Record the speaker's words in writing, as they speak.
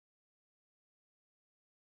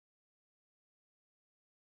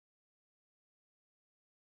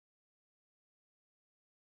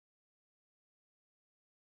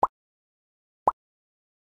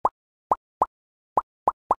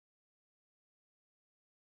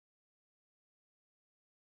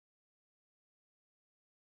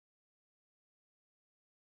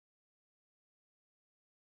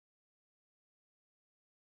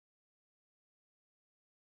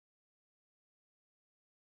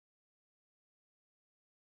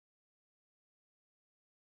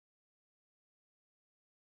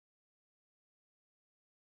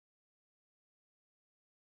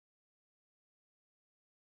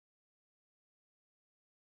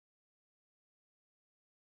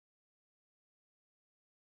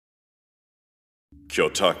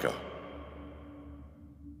Kyotaka.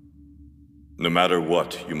 No matter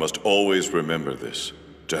what, you must always remember this.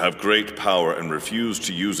 To have great power and refuse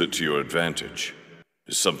to use it to your advantage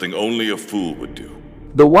is something only a fool would do.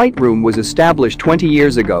 The White Room was established 20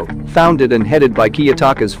 years ago, founded and headed by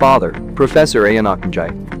Kiyotaka's father, Professor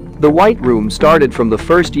Ayanokoji. The White Room started from the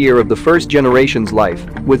first year of the first generation's life,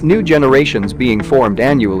 with new generations being formed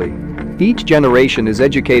annually. Each generation is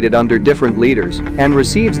educated under different leaders and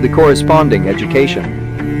receives the corresponding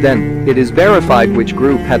education. Then, it is verified which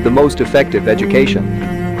group had the most effective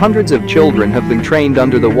education. Hundreds of children have been trained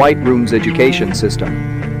under the White Room's education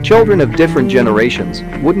system. Children of different generations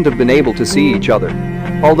wouldn't have been able to see each other.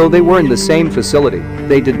 Although they were in the same facility,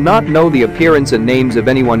 they did not know the appearance and names of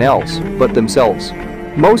anyone else but themselves.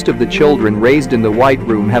 Most of the children raised in the White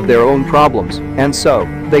Room have their own problems, and so,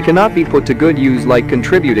 they cannot be put to good use like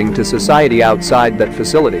contributing to society outside that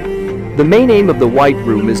facility. The main aim of the White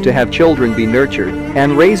Room is to have children be nurtured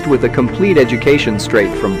and raised with a complete education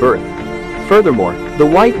straight from birth. Furthermore, the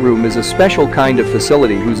White Room is a special kind of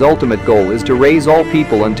facility whose ultimate goal is to raise all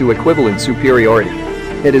people unto equivalent superiority.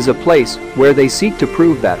 It is a place where they seek to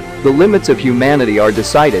prove that the limits of humanity are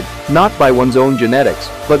decided not by one's own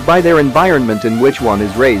genetics, but by their environment in which one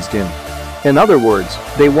is raised in. In other words,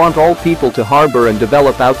 they want all people to harbor and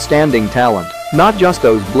develop outstanding talent, not just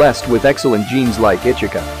those blessed with excellent genes like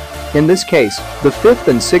Ichika. In this case, the fifth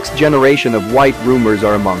and sixth generation of White Roomers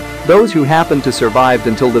are among those who happen to survive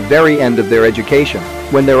until the very end of their education,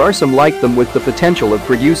 when there are some like them with the potential of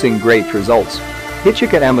producing great results.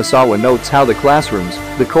 Ichika Amasawa notes how the classrooms,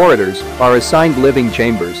 the corridors, are assigned living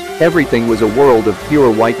chambers. Everything was a world of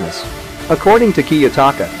pure whiteness. According to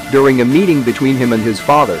Kiyotaka, during a meeting between him and his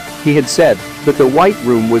father, he had said that the White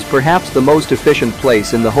Room was perhaps the most efficient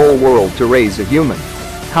place in the whole world to raise a human.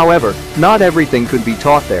 However, not everything could be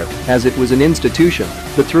taught there, as it was an institution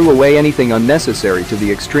that threw away anything unnecessary to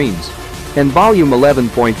the extremes. In volume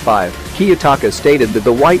 11.5, Kiyotaka stated that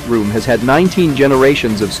the White Room has had 19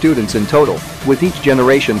 generations of students in total, with each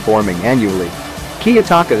generation forming annually.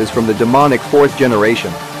 Kiyotaka is from the demonic fourth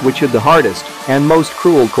generation, which had the hardest and most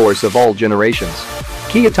cruel course of all generations.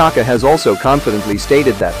 Kiyotaka has also confidently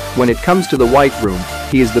stated that, when it comes to the White Room,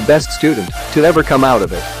 he is the best student to ever come out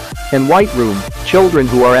of it. In White Room, children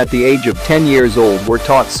who are at the age of 10 years old were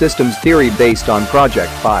taught systems theory based on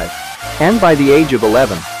Project 5. And by the age of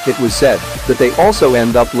 11, it was said that they also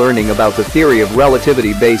end up learning about the theory of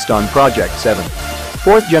relativity based on Project 7.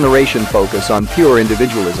 Fourth generation focus on pure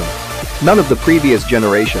individualism. None of the previous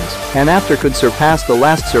generations and after could surpass the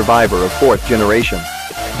last survivor of fourth generation.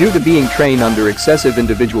 Due to being trained under excessive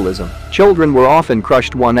individualism, children were often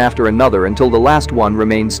crushed one after another until the last one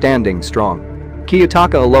remained standing strong.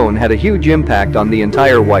 Kiyotaka alone had a huge impact on the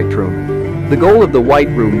entire White Room. The goal of the White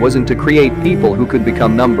Room wasn't to create people who could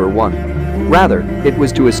become number one. Rather, it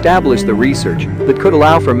was to establish the research that could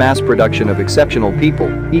allow for mass production of exceptional people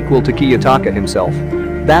equal to Kiyotaka himself.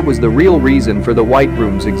 That was the real reason for the White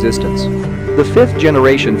Room's existence. The fifth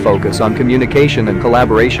generation focus on communication and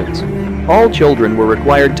collaborations. All children were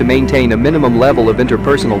required to maintain a minimum level of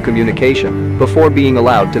interpersonal communication before being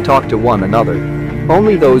allowed to talk to one another.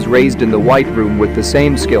 Only those raised in the White Room with the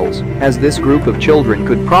same skills as this group of children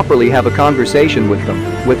could properly have a conversation with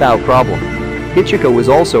them without problem. Ichika was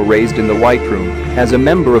also raised in the White Room as a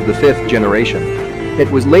member of the fifth generation. It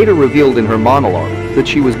was later revealed in her monologue that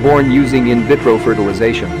she was born using in vitro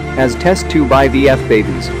fertilization, as test tube IVF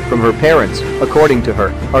babies from her parents, according to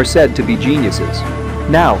her, are said to be geniuses.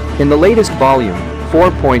 Now, in the latest volume,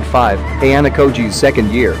 4.5, Ayanokoji's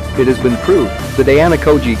second year, it has been proved that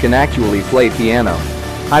Ayanokoji can actually play piano.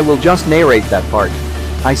 I will just narrate that part.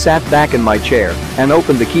 I sat back in my chair and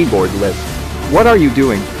opened the keyboard lid. "What are you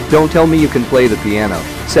doing? Don't tell me you can play the piano,"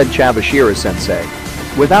 said Chabashira-sensei.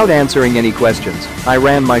 Without answering any questions, I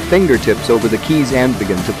ran my fingertips over the keys and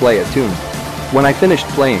began to play a tune. When I finished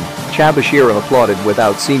playing, Chabashira applauded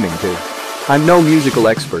without seeming to. "I'm no musical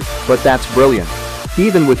expert, but that's brilliant.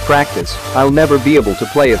 Even with practice, I'll never be able to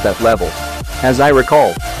play at that level. As I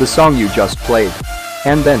recall, the song you just played."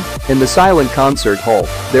 And then, in the silent concert hall,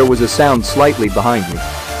 there was a sound slightly behind me.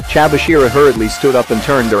 Chabashira hurriedly stood up and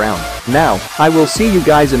turned around. "Now, I will see you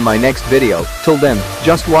guys in my next video. Till then,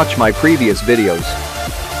 just watch my previous videos."